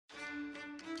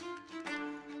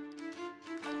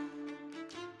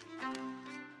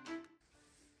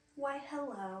Why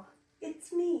hello,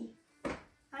 it's me.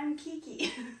 I'm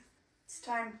Kiki. It's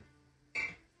time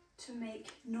to make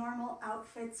normal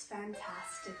outfits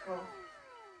fantastical.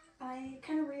 I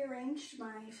kind of rearranged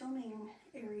my filming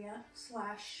area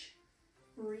slash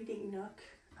reading nook.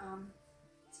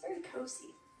 It's very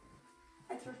cozy.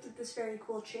 I thrifted this very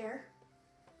cool chair,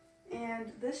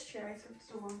 and this chair I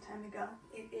thrifted a long time ago.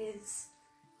 It is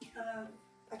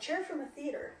a chair from a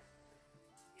theater,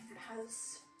 and it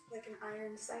has like an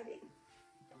iron siding.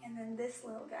 And then this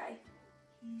little guy,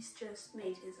 he's just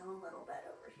made his own little bed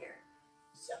over here.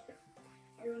 So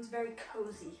everyone's very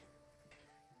cozy.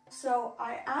 So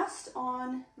I asked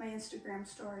on my Instagram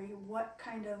story what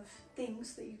kind of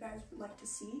things that you guys would like to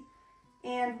see.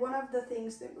 And one of the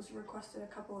things that was requested a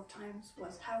couple of times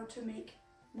was how to make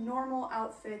normal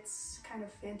outfits kind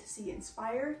of fantasy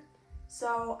inspired.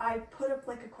 So I put up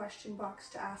like a question box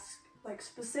to ask like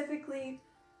specifically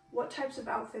what types of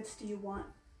outfits do you want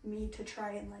me to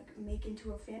try and like make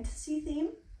into a fantasy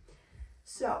theme.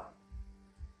 So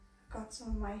I got some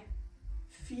of my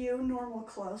few normal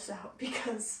clothes out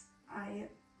because I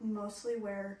mostly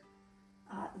wear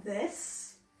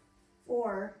this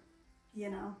or, you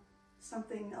know,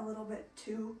 something a little bit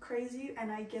too crazy,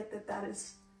 and I get that that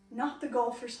is not the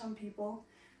goal for some people,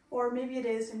 or maybe it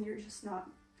is and you're just not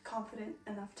confident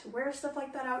enough to wear stuff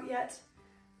like that out yet.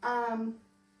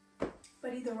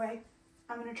 But either way,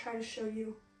 I'm going to try to show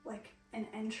you like an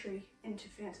entry into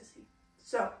fantasy.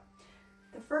 So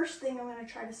the first thing I'm going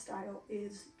to try to style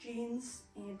is jeans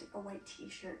and a white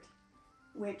t-shirt,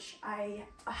 which I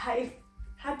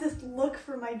had to look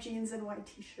for my jeans and white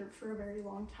t-shirt for a very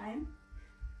long time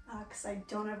because I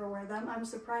don't ever wear them. I'm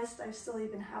surprised I still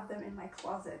even have them in my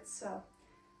closet. So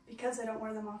because I don't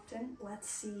wear them often, let's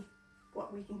see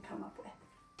what we can come up with.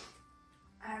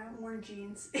 I haven't worn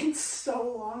jeans in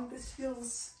so long. This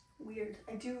feels weird.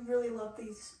 I do really love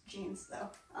these jeans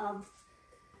though.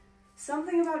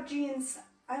 Something about jeans,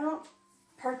 I don't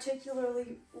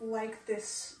particularly like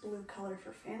this blue color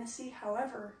for fantasy.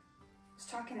 However, I was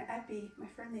talking to Epi, my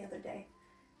friend, the other day.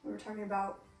 We were talking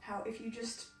about how if you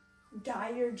just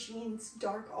dye your jeans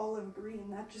dark olive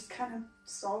green, that just kind of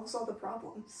solves all the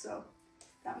problems. So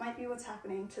that might be what's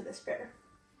happening to this pair.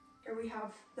 Here we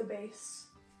have the base.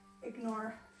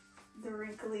 Ignore the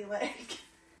wrinkly leg.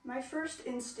 My first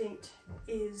instinct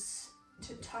is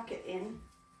to tuck it in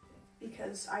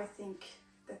because I think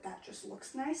that that just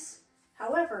looks nice.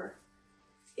 However,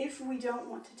 if we don't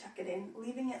want to tuck it in,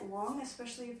 leaving it long,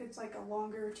 especially if it's like a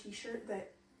longer t-shirt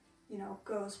that, you know,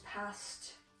 goes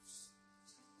past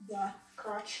the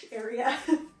crotch area.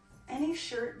 Any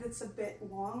shirt that's a bit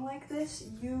long like this,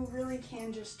 you really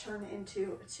can just turn it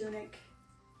into a tunic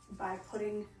by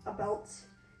putting a belt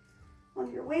on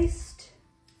your waist,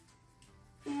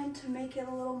 and to make it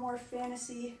a little more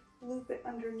fantasy, loop it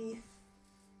underneath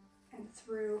and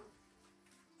through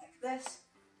like this,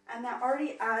 and that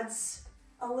already adds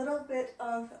a little bit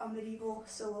of a medieval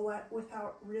silhouette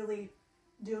without really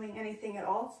doing anything at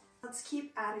all. Let's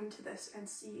keep adding to this and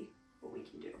see what we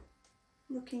can do.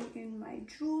 Looking in my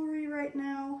jewelry right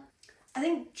now, I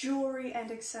think jewelry and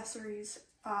accessories,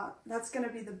 that's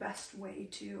gonna be the best way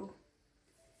to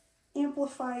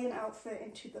amplify an outfit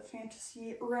into the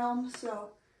fantasy realm.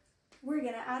 So we're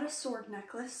gonna add a sword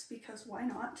necklace because why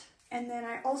not? And then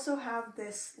I also have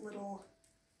this little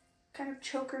kind of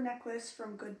choker necklace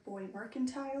from Good Boy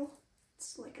Mercantile.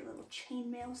 It's like a little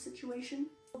chainmail situation.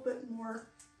 A little bit more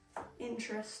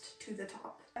interest to the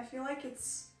top. I feel like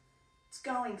it's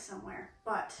going somewhere,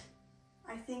 but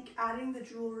I think adding the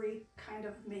jewelry kind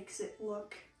of makes it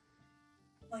look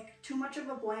like too much of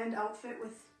a bland outfit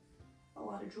with a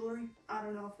lot of jewelry. I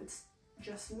don't know if it's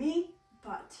just me,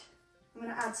 but I'm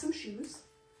gonna add some shoes.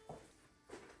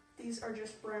 These are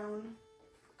just brown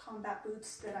combat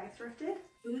boots that I thrifted.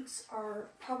 Boots are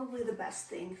probably the best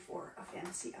thing for a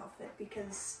fantasy outfit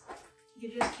because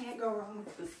you just can't go wrong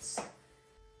with boots.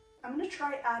 I'm gonna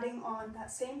try adding on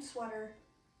that same sweater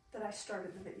that I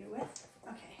started the video with.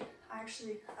 Okay,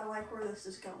 I like where this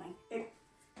is going. It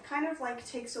kind of like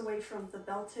takes away from the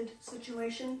belted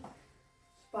situation,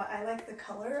 but I like the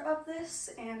color of this,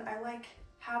 and I like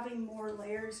having more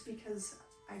layers because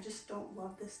I just don't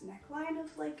love this neckline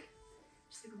of like,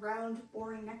 just like round,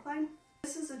 boring neckline.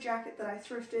 This is a jacket that I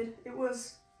thrifted. It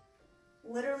was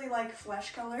literally like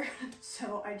flesh color,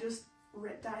 so I just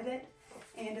dyed it,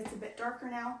 and it's a bit darker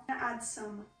now. I'm gonna add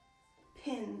some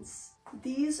pins.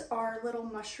 These are little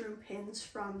mushroom pins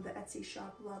from the Etsy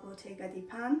shop La Bottega di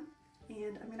Pan,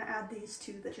 and I'm gonna add these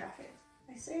to the jacket.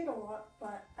 I say it a lot,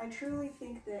 but I truly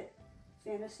think that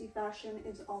fantasy fashion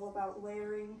is all about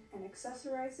layering and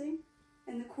accessorizing.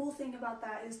 And the cool thing about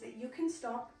that is that you can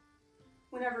stop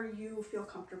whenever you feel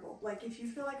comfortable. Like if you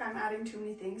feel like I'm adding too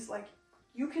many things, like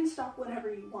you can stop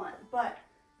whenever you want, but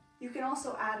you can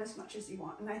also add as much as you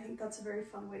want. And I think that's a very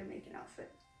fun way to make an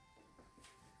outfit.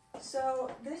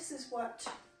 So this is what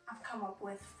I've come up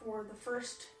with for the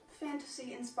first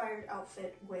fantasy inspired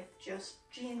outfit with just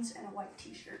jeans and a white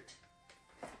t-shirt.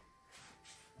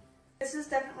 This is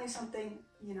definitely something,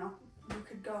 you know, you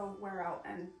could go wear out,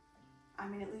 and I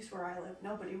mean, at least where I live,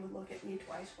 nobody would look at me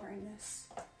twice wearing this.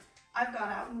 I've gone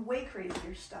out in way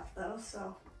crazier stuff though,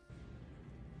 so.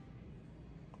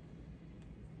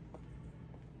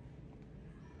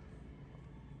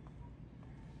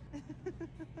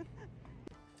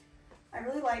 I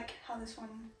really like how this one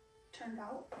turned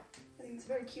out. I think it's a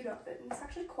very cute outfit, and it's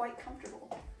actually quite comfortable.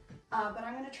 But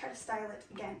I'm going to try to style it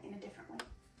again in a different way.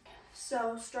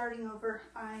 So starting over,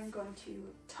 I'm going to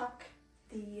tuck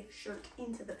the shirt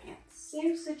into the pants.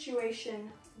 Same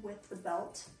situation with the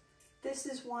belt. This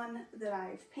is one that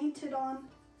I've painted on.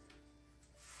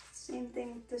 Same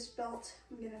thing with this belt.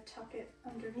 I'm going to tuck it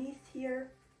underneath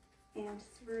here and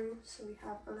through, so we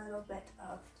have a little bit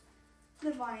of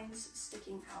the vines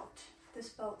sticking out. This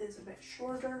belt is a bit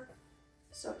shorter,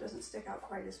 so it doesn't stick out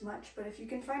quite as much, but if you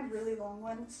can find really long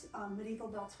ones, medieval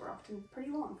belts were often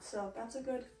pretty long, so that's a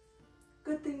good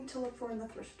thing to look for in the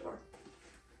thrift store.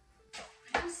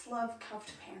 I just love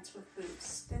cuffed pants with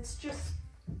boots. It's just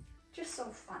so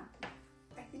fun.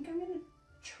 I think I'm gonna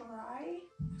try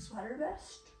a sweater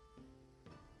vest.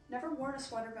 Never worn a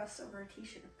sweater vest over a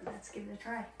t-shirt, but let's give it a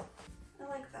try. I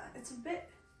like that. It's a bit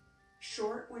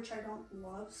short, which I don't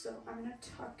love, so I'm gonna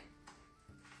tuck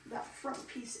that front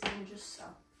piece in just so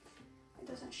it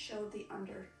doesn't show the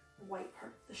under white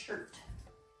part of the shirt.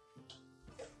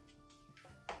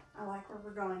 I like where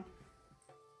we're going.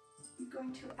 I'm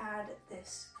going to add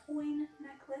this coin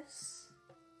necklace.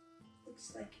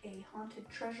 Looks like a haunted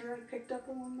treasure I picked up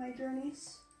along my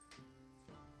journeys.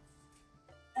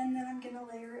 And then I'm gonna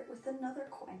layer it with another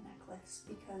coin necklace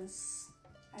because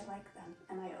I like them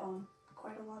and I own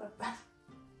quite a lot of them.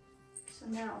 So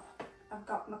now I've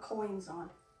got my coins on.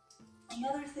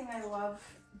 Another thing I love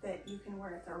that you can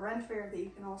wear at the Ren Fair that you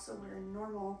can also wear in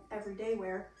normal everyday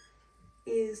wear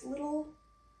is little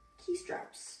key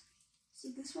straps. So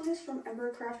this one is from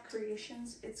Embercraft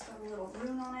Creations. It's got a little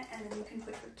rune on it, and then you can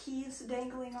put your keys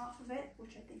dangling off of it,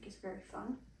 which I think is very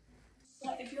fun.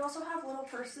 But if you also have little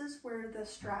purses where the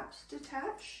straps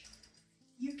detach,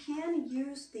 you can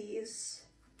use these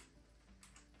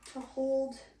to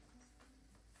hold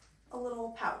a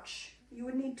little pouch. You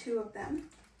would need 2 of them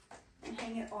and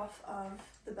hang it off of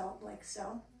the belt like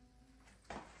so.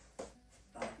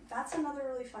 But that's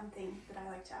another really fun thing that I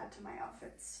like to add to my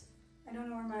outfits. I don't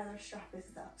know where my other strap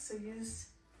is though, so use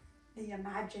the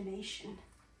imagination.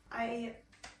 I,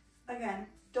 again,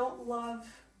 don't love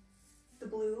the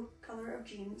blue color of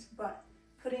jeans, but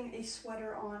putting a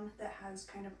sweater on that has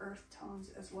kind of earth tones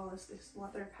as well as this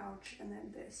leather pouch and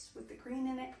then this with the green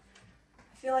in it,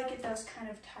 I feel like it does kind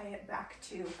of tie it back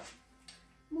to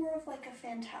more of like a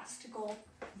fantastical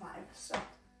vibe. So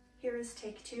here is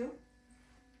take 2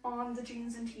 on the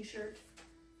jeans and t-shirt,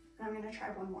 and I'm gonna try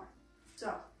one more.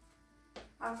 So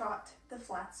I've got the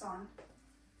flats on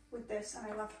with this,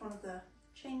 and I left one of the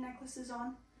chain necklaces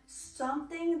on.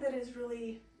 Something that is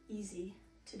really easy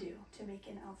to do to make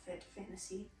an outfit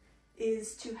fantasy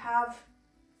is to have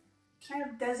kind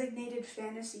of designated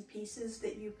fantasy pieces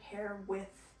that you pair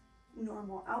with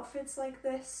normal outfits like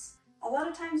this. A lot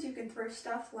of times you can throw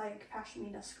stuff like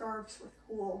pashmina scarves with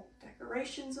cool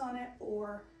decorations on it,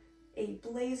 or a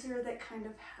blazer that kind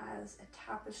of has a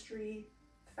tapestry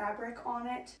fabric on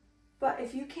it. But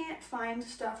if you can't find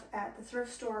stuff at the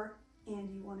thrift store and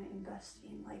you want to invest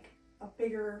in like a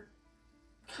bigger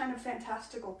kind of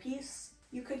fantastical piece,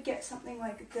 you could get something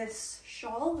like this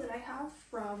shawl that I have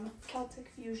from Celtic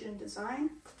Fusion Design.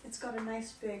 It's got a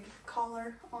nice big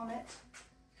collar on it.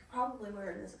 You could probably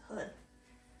wear it as a hood.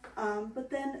 But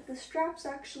then the straps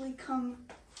actually come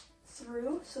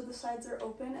through, so the sides are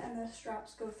open and the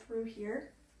straps go through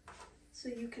here. So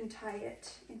you can tie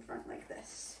it in front like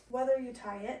this. Whether you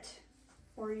tie it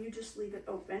or you just leave it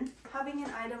open, having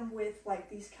an item with like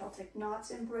these Celtic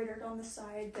knots embroidered on the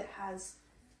side that has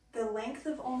the length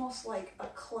of almost like a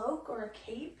cloak or a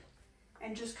cape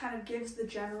and just kind of gives the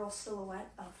general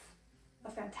silhouette of a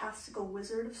fantastical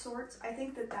wizard of sorts, I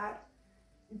think that that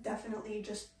definitely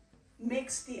just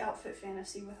makes the outfit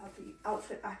fantasy without the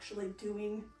outfit actually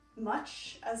doing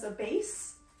much as a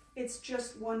base. It's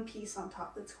just one piece on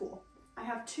top that's cool. I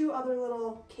have 2 other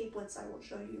little capelets I will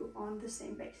show you on the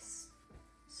same base.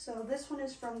 So this one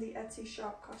is from the Etsy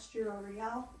shop Costuro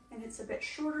Real, and it's a bit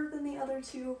shorter than the other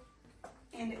 2,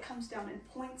 and it comes down in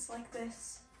points like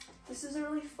this. This is a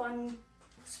really fun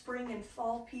spring and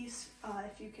fall piece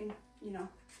if you can, you know,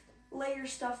 layer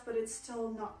stuff, but it's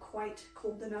still not quite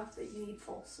cold enough that you need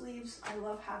full sleeves. I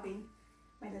love having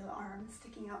my little arm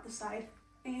sticking out the side.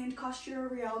 And Costura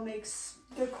Real makes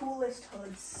the coolest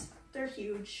hoods. They're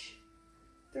huge.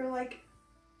 They're like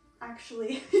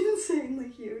actually insanely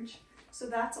huge. So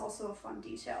that's also a fun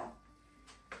detail.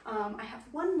 I have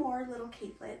one more little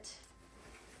capelet.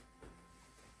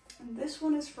 And this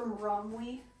one is from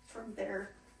Romwe, from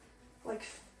their, like,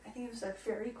 I think it was their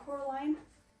Fairy Core line.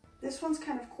 This one's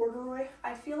kind of corduroy.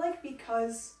 I feel like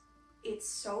because it's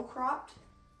so cropped,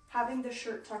 having the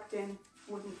shirt tucked in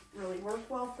wouldn't really work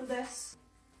well for this.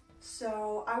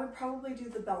 So I would probably do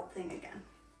the belt thing again.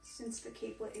 Since the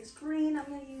capelet is green, I'm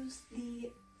gonna use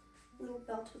the little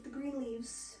belt with the green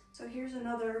leaves. So here's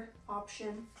another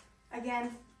option.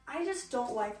 Again, I just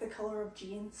don't like the color of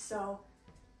jeans, so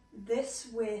this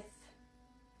with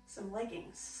some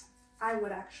leggings I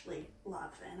would actually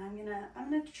love, and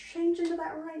I'm gonna change into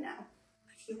that right now.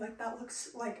 I feel like that looks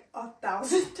like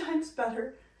 1,000 times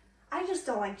better. I just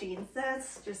don't like jeans,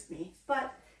 that's just me,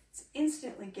 but it's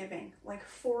instantly giving like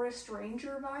Forest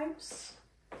Ranger vibes,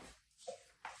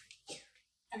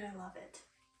 and I love it.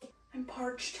 I'm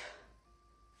parched.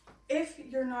 If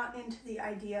you're not into the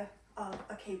idea of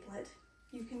a capelet,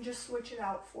 you can just switch it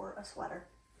out for a sweater.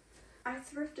 I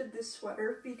thrifted this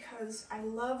sweater because I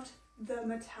loved the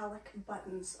metallic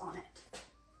buttons on it.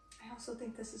 I also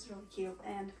think this is really cute,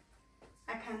 and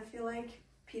I kind of feel like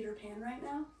Peter Pan right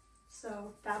now,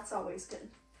 so that's always good.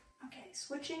 Okay,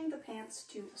 switching the pants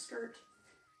to a skirt.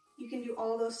 You can do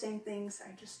all those same things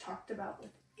I just talked about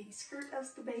with a skirt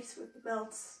as the base with the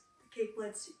belts, the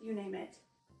capelets, you name it.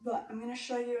 But I'm gonna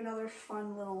show you another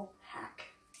fun little hack.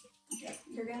 Okay,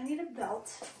 you're gonna need a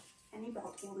belt. Any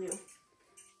belt will do.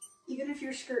 Even if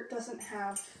your skirt doesn't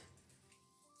have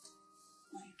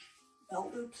like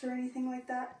belt loops or anything like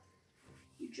that,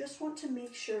 you just want to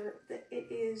make sure that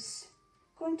it is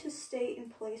going to stay in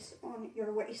place on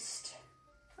your waist.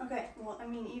 Okay, well, I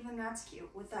mean, even that's cute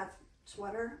with that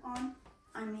sweater on.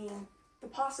 I mean, the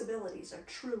possibilities are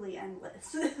truly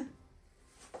endless.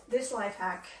 This life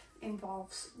hack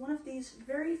involves one of these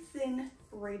very thin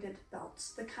braided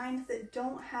belts, the kind that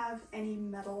don't have any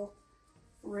metal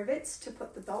rivets to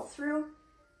put the belt through,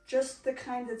 just the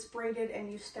kind that's braided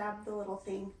and you stab the little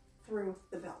thing through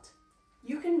the belt.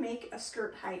 You can make a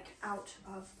skirt hike out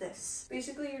of this.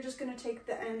 Basically, you're just gonna take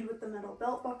the end with the metal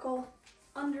belt buckle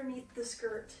underneath the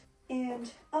skirt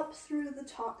and up through the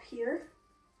top here.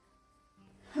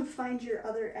 Find your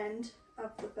other end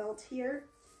of the belt here.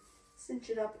 Cinch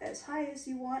it up as high as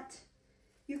you want.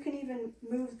 You can even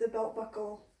move the belt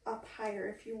buckle up higher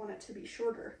if you want it to be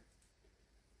shorter.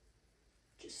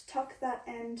 Just tuck that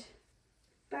end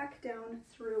back down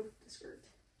through the skirt.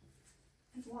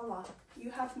 And voila,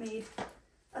 you have made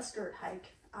a skirt hike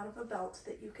out of a belt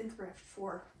that you can thrift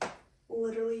for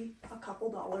literally a couple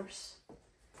dollars.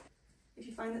 If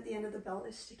you find that the end of the belt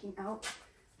is sticking out,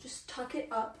 just tuck it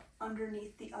up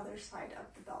underneath the other side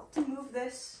of the belt. Move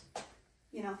this,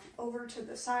 you know, over to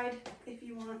the side if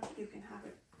you want. You can have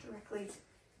it directly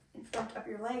in front of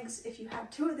your legs. If you have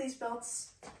two of these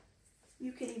belts,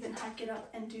 you can even hike it up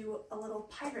and do a little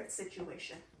pirate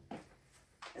situation.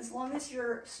 As long as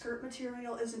your skirt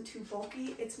material isn't too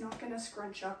bulky, it's not gonna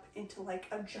scrunch up into like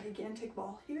a gigantic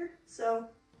ball here. So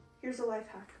here's a life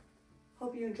hack.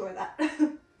 Hope you enjoy that.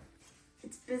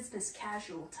 It's business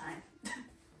casual time.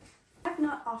 I've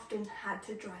not often had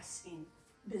to dress in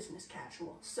business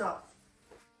casual, so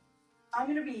I'm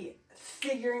gonna be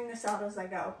figuring this out as I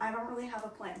go. I don't really have a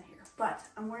plan here, but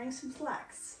I'm wearing some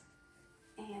slacks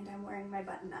and I'm wearing my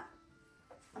button up.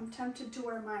 I'm tempted to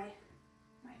wear my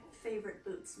favorite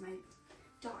boots, my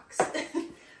Docs,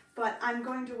 but I'm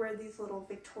going to wear these little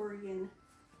Victorian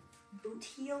boot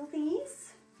heel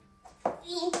thingies.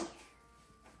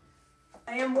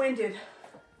 I am winded,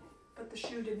 but the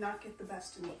shoe did not get the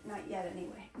best of me, not yet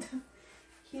anyway.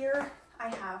 Here I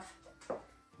have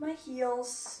my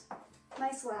heels,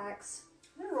 my slacks.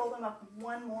 I'm gonna roll them up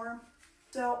one more.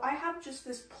 So I have just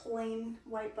this plain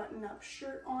white button-up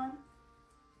shirt on,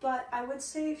 but I would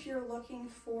say if you're looking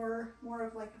for more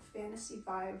of like a fantasy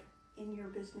vibe in your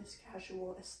business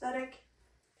casual aesthetic,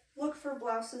 look for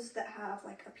blouses that have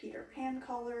like a Peter Pan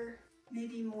collar,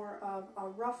 maybe more of a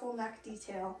ruffle neck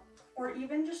detail, or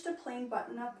even just a plain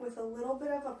button-up with a little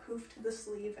bit of a poof to the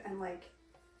sleeve and like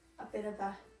a bit of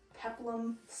a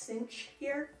peplum cinch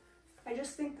here. I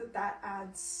just think that that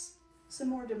adds some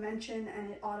more dimension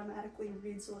and it automatically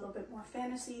reads a little bit more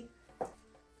fantasy.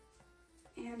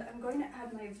 And I'm going to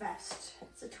add my vest.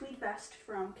 It's a tweed vest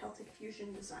from Celtic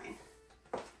Fusion Design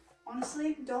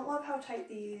Honestly, don't love how tight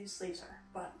these sleeves are,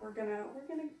 but we're gonna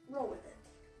roll with it.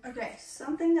 Okay,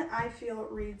 something that I feel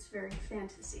reads very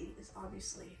fantasy is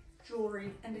obviously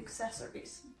jewelry and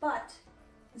accessories, but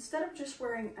instead of just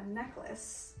wearing a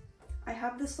necklace, I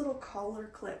have this little collar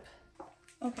clip.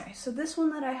 Okay, so this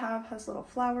one that I have has little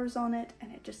flowers on it,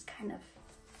 and it just kind of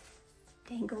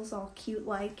dangles all cute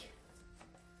like.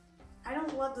 I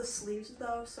don't love the sleeves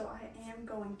though, so I am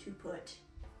going to put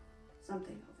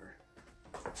something over.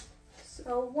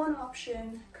 So one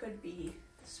option could be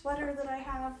the sweater that I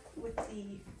have with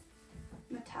the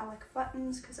metallic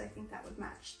buttons, because I think that would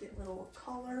match the little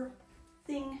collar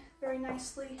thing very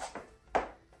nicely.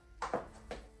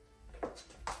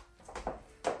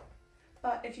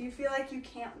 But if you feel like you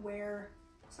can't wear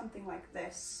something like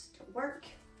this to work,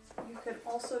 you could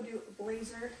also do a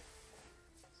blazer.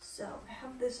 So I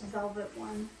have this velvet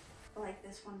one. I like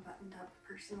this one buttoned up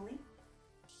personally.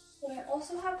 But I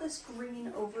also have this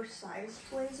green oversized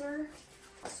blazer.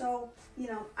 So, you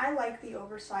know, I like the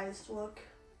oversized look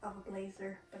of a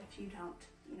blazer, but if you don't,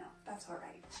 you know, that's all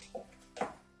right.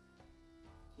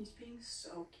 He's being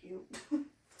so cute.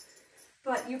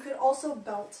 But you could also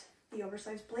belt the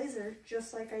oversized blazer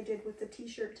just like I did with the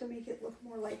t-shirt to make it look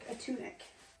more like a tunic.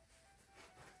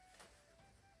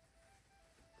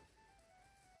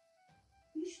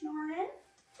 You snoring?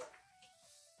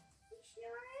 You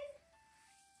snoring?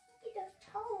 Look at those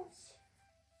toes.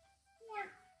 Yeah.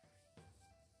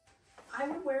 I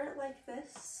would wear it like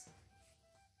this,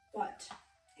 but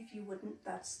if you wouldn't,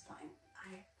 that's fine.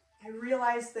 I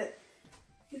realize that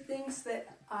the things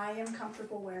that I am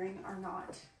comfortable wearing are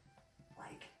not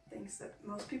like things that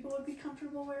most people would be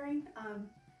comfortable wearing.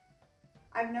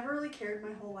 I've never really cared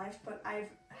my whole life, but I've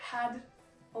had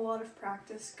a lot of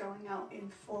practice going out in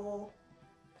full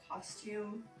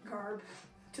costume garb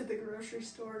to the grocery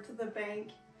store, to the bank,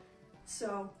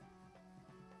 so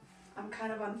I'm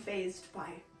kind of unfazed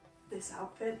by this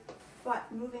outfit.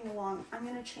 But moving along, I'm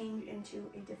gonna change into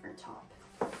a different top.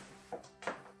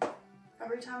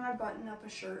 Every time I button up a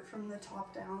shirt from the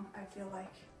top down, I feel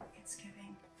like it's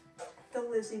giving the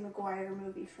Lizzie McGuire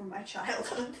movie from my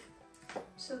childhood.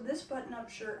 So this button-up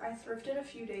shirt I thrifted a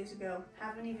few days ago,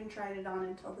 haven't even tried it on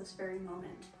until this very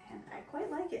moment, and I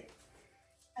quite like it.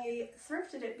 I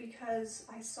thrifted it because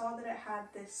I saw that it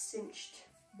had this cinched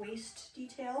waist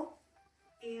detail,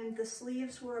 and the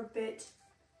sleeves were a bit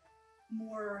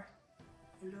more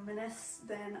luminous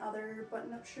than other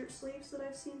button-up shirt sleeves that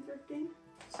I've seen thrifting.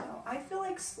 So I feel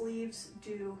like sleeves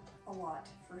do a lot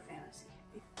for fantasy.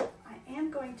 I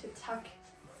am going to tuck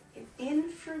it in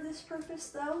for this purpose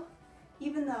though,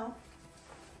 even though,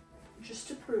 just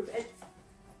to prove it,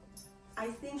 I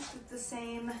think that the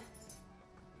same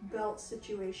belt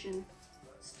situation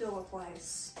still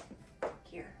applies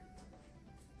here.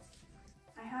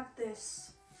 I have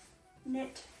this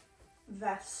knit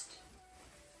vest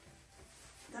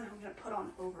that I'm going to put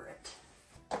on over it.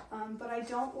 But I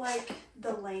don't like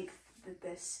the length that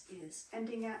this is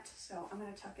ending at, so I'm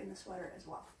going to tuck in the sweater as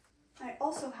well. I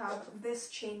also have this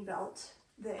chain belt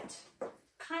that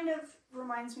kind of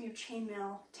reminds me of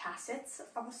chainmail tassets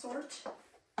of a sort,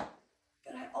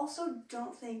 but I also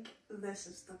don't think this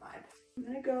is the vibe. I'm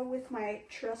going to go with my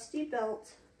trusty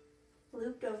belt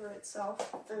looped over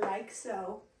itself like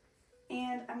so,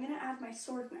 and I'm going to add my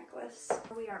sword necklace.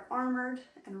 We are armored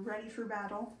and ready for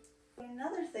battle.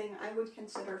 Another thing I would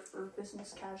consider for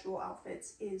business casual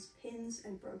outfits is pins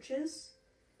and brooches.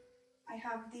 I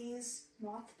have these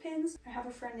moth pins. I have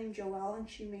a friend named Joelle and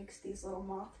she makes these little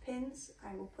moth pins.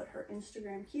 I will put her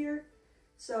Instagram here.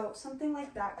 So something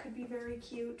like that could be very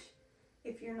cute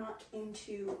if you're not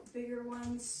into bigger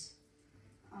ones.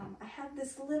 I have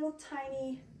this little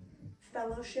tiny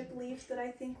fellowship leaf that I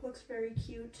think looks very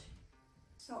cute.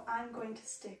 So I'm going to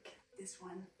stick this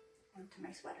one onto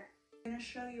my sweater. I'm going to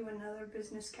show you another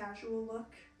business casual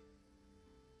look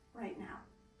right now.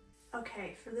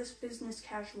 Okay, for this business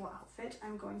casual outfit,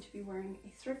 I'm going to be wearing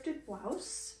a thrifted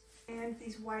blouse and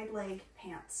these wide leg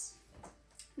pants.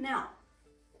 Now,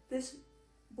 this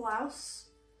blouse,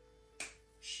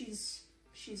 she's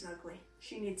ugly.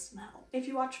 She needs some help. If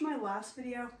you watched my last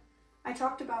video, I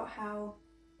talked about how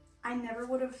I never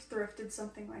would have thrifted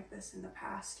something like this in the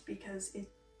past because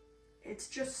it's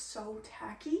just so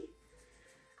tacky.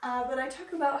 But I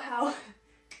talk about how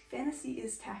fantasy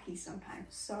is tacky sometimes.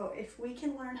 So if we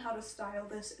can learn how to style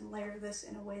this and layer this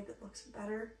in a way that looks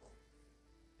better,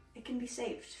 it can be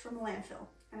saved from a landfill.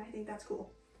 And I think that's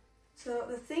cool. So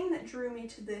the thing that drew me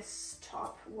to this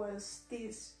top was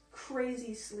these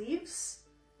crazy sleeves.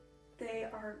 They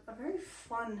are a very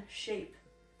fun shape.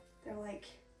 They're like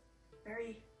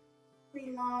very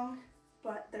long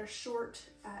but they're short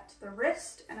at the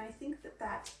wrist, and I think that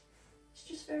that is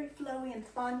just very flowy and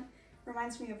fun.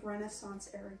 Reminds me of Renaissance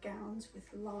era gowns with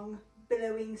long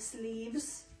billowing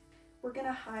sleeves. We're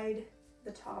gonna hide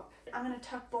the top. I'm gonna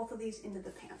tuck both of these into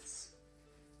the pants.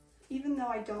 Even though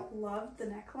I don't love the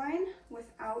neckline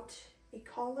without a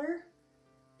collar,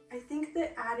 I think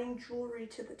that adding jewelry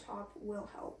to the top will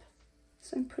help.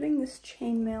 So I'm putting this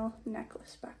chainmail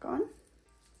necklace back on.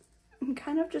 I'm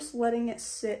kind of just letting it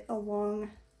sit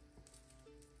along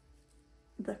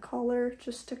the collar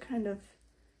just to kind of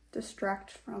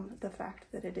distract from the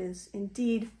fact that it is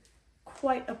indeed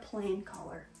quite a plain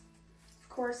collar. Of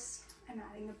course, I'm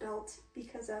adding a belt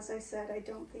because, as I said, I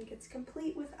don't think it's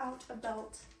complete without a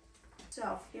belt.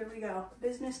 So here we go,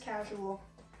 business casual,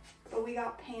 but we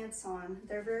got pants on.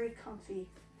 They're very comfy.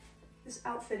 This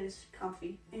outfit is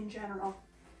comfy in general.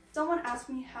 Someone asked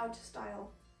me how to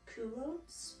style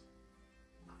culottes.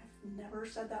 I've never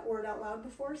said that word out loud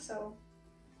before, so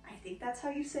I think that's how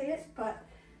you say it, but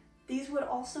these would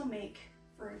also make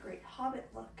for a great hobbit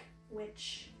look,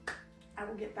 which I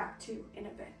will get back to in a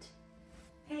bit.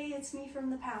 Hey, it's me from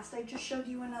the past. I just showed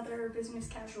you another business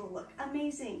casual look.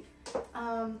 Amazing.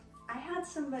 I had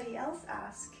somebody else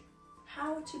ask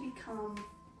how to become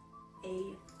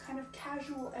a kind of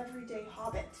casual everyday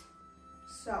hobbit.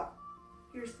 So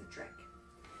here's the trick.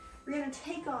 We're gonna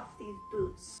take off these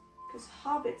boots because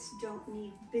hobbits don't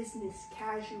need business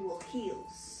casual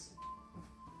heels.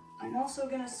 I'm also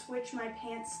gonna switch my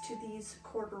pants to these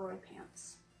corduroy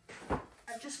pants.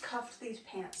 I've just cuffed these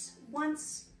pants.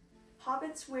 Once,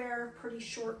 hobbits wear pretty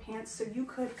short pants, so you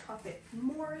could cuff it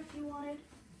more if you wanted.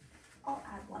 I'll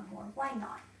add one more, why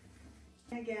not?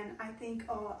 And again, I think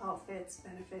all outfits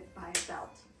benefit by a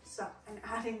belt. So I'm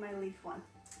adding my leaf one.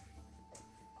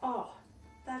 Oh,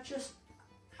 that just,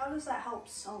 how does that help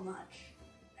so much?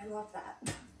 I love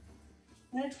that.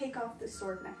 I'm gonna take off this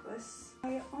sword necklace.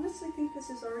 I honestly think this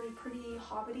is already pretty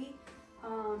hobbity.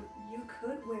 You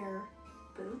could wear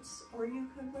boots or you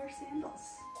could wear sandals.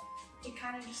 It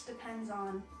kind of just depends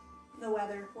on the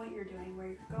weather, what you're doing, where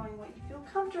you're going, what you feel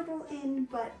comfortable in,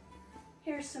 but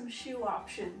here's some shoe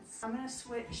options. I'm gonna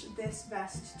switch this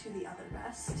vest to the other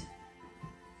vest.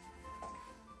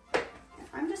 And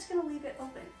I'm just gonna leave it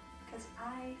open because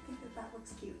I think that that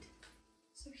looks cute.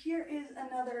 So here is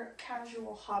another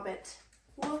casual hobbit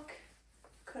look.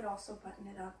 Could also button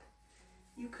it up.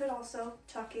 You could also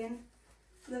tuck in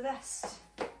the vest.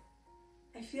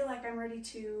 I feel like I'm ready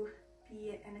to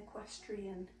be an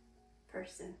equestrian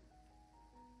person.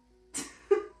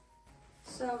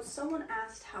 So someone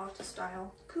asked how to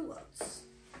style culottes,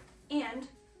 and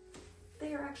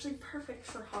they are actually perfect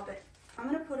for hobbit. I'm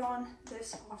gonna put on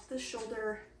this off the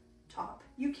shoulder top.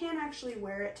 You can actually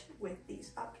wear it with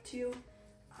these up too,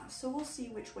 so we'll see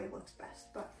which way looks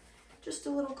best, but just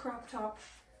a little crop top.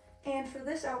 And for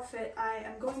this outfit, I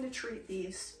am going to treat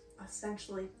these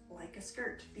essentially like a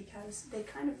skirt because they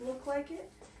kind of look like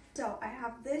it. So I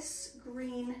have this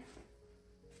green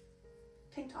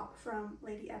tank top from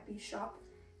Lady Eppie's shop.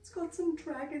 It's got some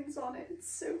dragons on it,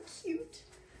 it's so cute.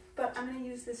 But I'm gonna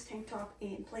use this tank top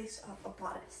in place of a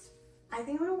bodice. I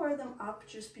think I'm gonna wear them up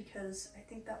just because I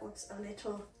think that looks a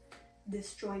little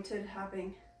disjointed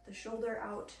having the shoulder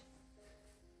out.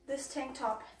 This tank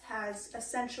top has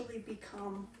essentially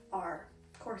become our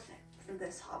corset for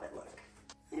this hobbit look.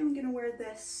 I'm gonna wear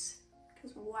this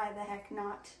because why the heck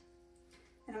not?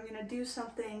 And I'm gonna do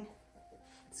something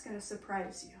that's gonna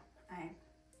surprise you. I'm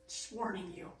just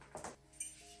warning you.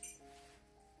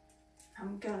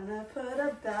 I'm gonna put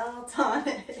a belt on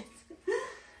it.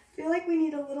 I feel like we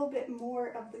need a little bit more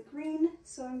of the green,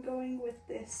 so I'm going with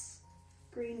this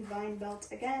green vine belt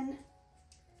again.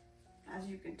 As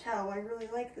you can tell, I really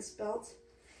like this belt.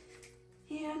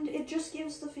 And it just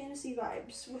gives the fantasy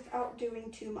vibes without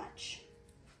doing too much.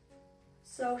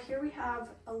 So here we have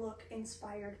a look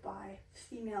inspired by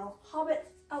female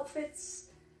hobbit outfits,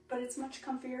 but it's much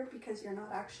comfier because you're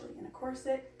not actually in a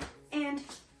corset and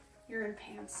you're in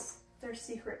pants. They're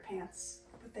secret pants,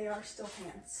 but they are still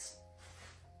pants.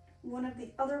 One of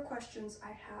the other questions I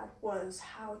had was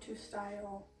how to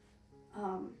style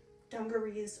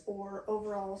dungarees or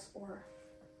overalls or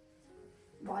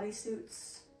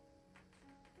bodysuits.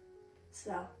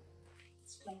 So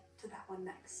let's go to that one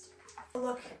next.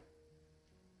 Look,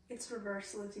 it's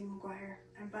reverse Lizzie McGuire.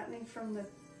 I'm buttoning from the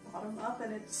bottom up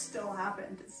and it still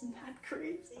happened. Isn't that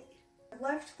crazy? I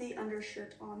left the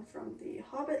undershirt on from the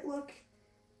Hobbit look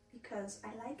because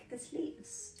I like the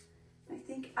sleeves. I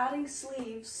think adding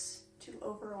sleeves to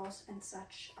overalls and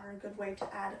such are a good way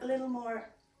to add a little more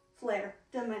flair,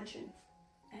 dimension,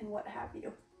 and what have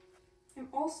you. I'm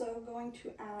also going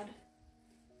to add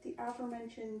the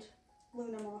aforementioned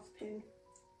Luna Moth pin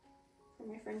from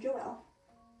my friend Joelle,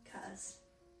 because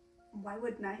why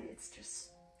wouldn't I? It's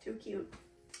just too cute.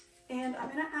 And I'm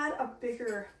gonna add a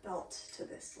bigger belt to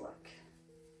this look.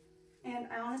 And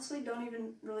I honestly don't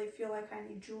even really feel like I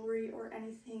need jewelry or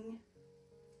anything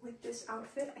with this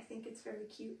outfit. I think it's very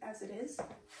cute as it is,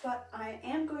 but I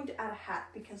am going to add a hat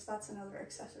because that's another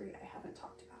accessory I haven't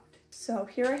talked about. So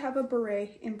here I have a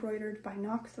beret embroidered by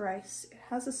Knock Thrice. It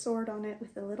has a sword on it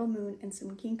with a little moon and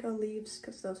some ginkgo leaves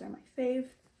because those are my fave.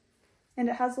 And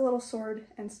it has a little sword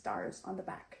and stars on the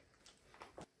back.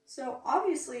 So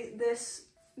obviously this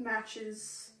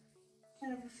matches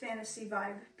kind of a fantasy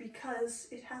vibe because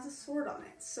it has a sword on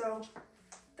it. So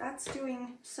that's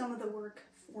doing some of the work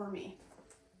for me.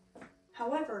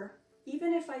 However,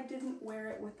 even if I didn't wear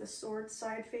it with the sword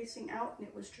side facing out and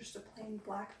it was just a plain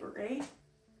black beret,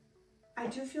 I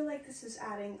do feel like this is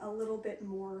adding a little bit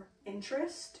more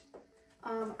interest.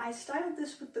 I styled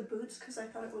this with the boots because I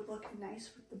thought it would look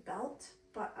nice with the belt,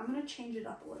 but I'm going to change it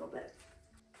up a little bit.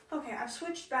 Okay, I've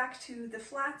switched back to the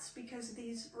flats because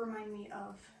these remind me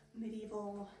of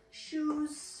medieval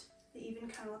shoes. They even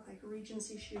kind of look like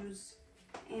Regency shoes,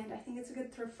 and I think it's a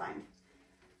good thrift find.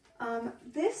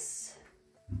 This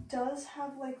does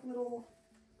have like little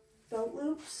belt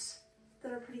loops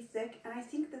that are pretty thick, and I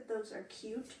think that those are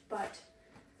cute, but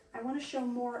I want to show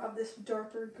more of this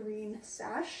darker green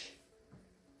sash.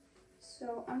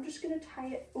 So I'm just going to tie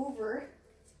it over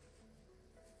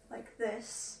like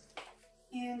this,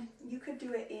 and you could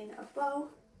do it in a bow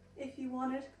if you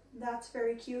wanted. That's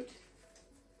very cute.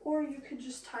 Or you could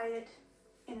just tie it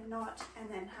in a knot and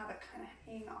then have it kind of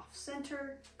hang off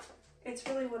center. It's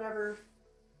really whatever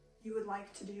you would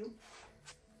like to do.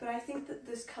 But I think that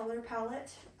this color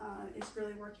palette is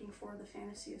really working for the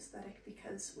fantasy aesthetic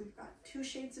because we've got 2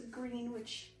 shades of green,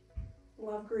 which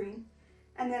love green,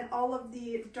 and then all of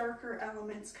the darker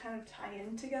elements kind of tie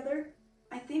in together.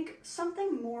 I think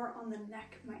something more on the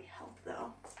neck might help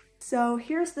though. So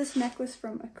here's this necklace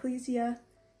from Ecclesia.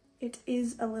 It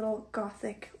is a little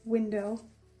gothic window,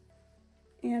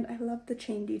 and I love the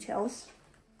chain details.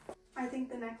 I think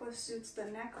the necklace suits the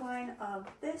neckline of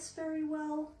this very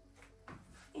well,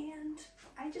 and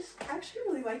I actually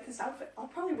really like this outfit. I'll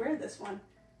probably wear this one.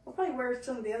 I'll probably wear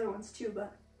some of the other ones too,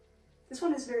 but this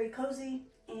one is very cozy,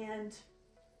 and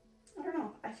I don't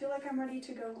know, I feel like I'm ready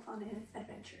to go on an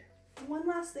adventure. One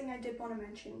last thing I did want to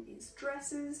mention is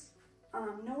dresses.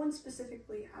 No one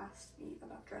specifically asked me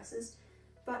about dresses,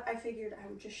 but I figured I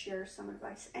would just share some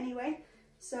advice anyway.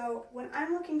 So when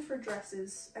I'm looking for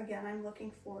dresses, again, I'm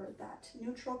looking for that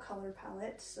neutral color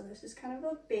palette. So this is kind of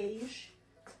a beige.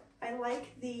 I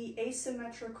like the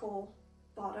asymmetrical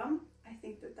bottom. I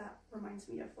think that that reminds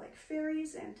me of like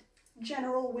fairies and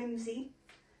general whimsy.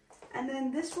 And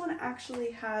then this one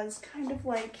actually has kind of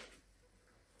like,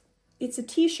 it's a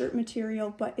t-shirt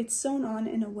material, but it's sewn on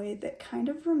in a way that kind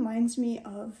of reminds me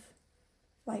of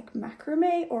like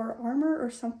macrame or armor or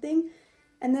something.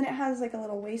 And then it has like a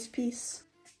little waist piece.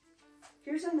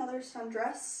 Here's another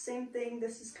sundress, same thing.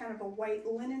 This is kind of a white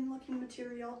linen looking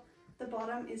material. The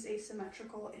bottom is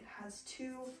asymmetrical. It has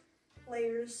 2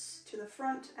 layers to the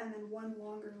front and then 1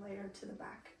 longer layer to the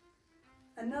back.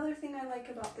 Another thing I like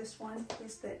about this one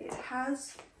is that it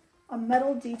has a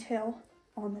metal detail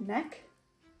on the neck.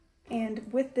 And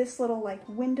with this little like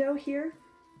window here,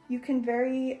 you can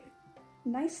very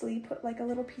nicely put like a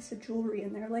little piece of jewelry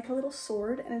in there, like a little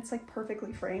sword, and it's like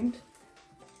perfectly framed.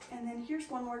 And then here's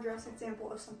one more dress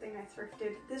example of something I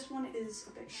thrifted. This one is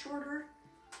a bit shorter.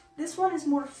 This one is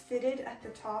more fitted at the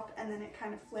top and then it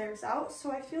kind of flares out.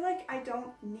 So I feel like I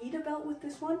don't need a belt with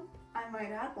this one. I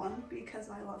might add one because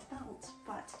I love belts,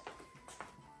 but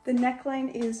the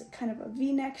neckline is kind of a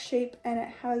V-neck shape and it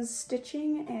has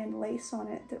stitching and lace on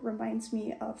it that reminds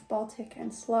me of Baltic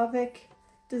and Slavic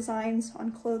designs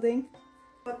on clothing.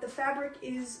 But the fabric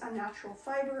is a natural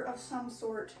fiber of some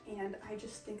sort, and I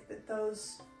just think that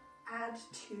those add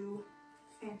to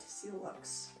fantasy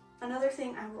looks. Another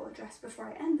thing I will address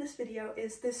before I end this video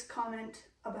is this comment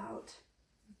about,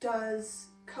 does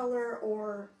color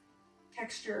or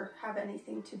texture have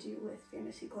anything to do with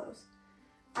fantasy clothes?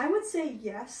 I would say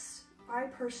yes. I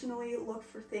personally look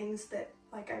for things that,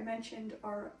 like I mentioned,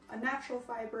 are a natural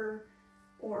fiber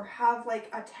or have like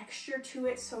a texture to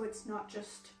it, so it's not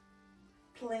just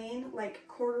plain like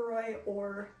corduroy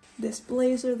or this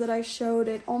blazer that I showed.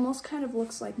 It almost kind of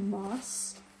looks like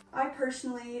moss. I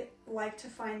personally like to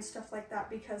find stuff like that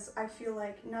because I feel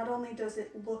like not only does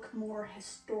it look more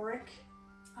historic,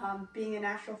 being a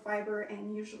natural fiber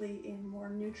and usually in more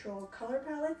neutral color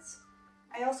palettes,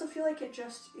 I also feel like it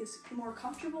just is more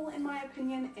comfortable in my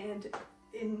opinion, and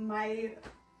in my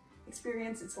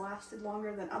experience, it's lasted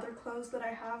longer than other clothes that I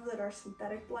have that are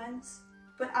synthetic blends.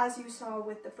 But as you saw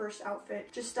with the first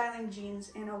outfit, just styling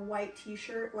jeans and a white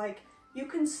t-shirt, like, you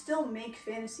can still make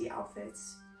fantasy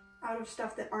outfits out of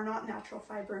stuff that are not natural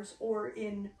fibers or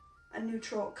in a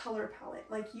neutral color palette.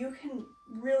 Like, you can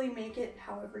really make it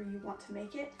however you want to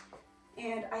make it.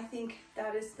 And I think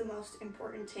that is the most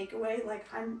important takeaway. Like,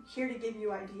 I'm here to give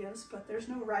you ideas, but there's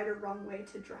no right or wrong way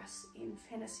to dress in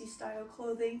fantasy style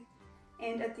clothing.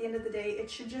 And at the end of the day, it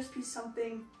should just be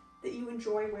something that you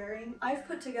enjoy wearing. I've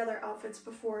put together outfits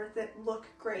before that look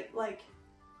great. Like,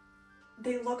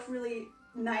 they look really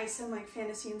nice and like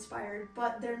fantasy inspired,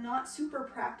 but they're not super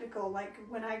practical. Like,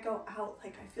 when I go out,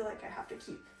 like, I feel like I have to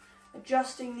keep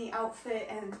adjusting the outfit,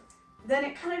 and then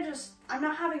it kind of just, I'm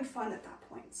not having fun at that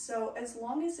point. So as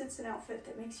long as it's an outfit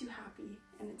that makes you happy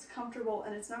and it's comfortable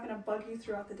and it's not going to bug you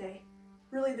throughout the day,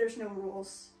 really there's no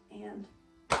rules. And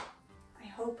I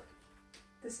hope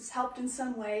this has helped in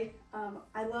some way.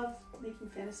 I love making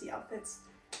fantasy outfits.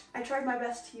 I tried my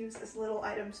best to use as little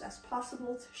items as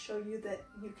possible to show you that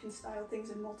you can style things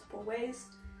in multiple ways.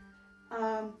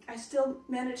 I still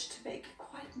managed to make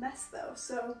quite a mess though,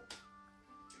 so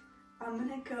I'm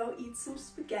gonna go eat some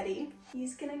spaghetti.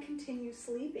 He's gonna continue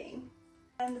sleeping,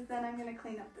 and then I'm gonna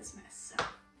clean up this mess. So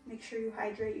make sure you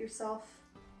hydrate yourself,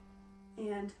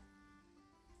 and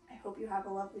I hope you have a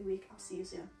lovely week. I'll see you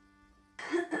soon.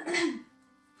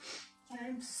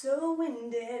 I'm so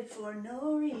winded for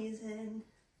no reason.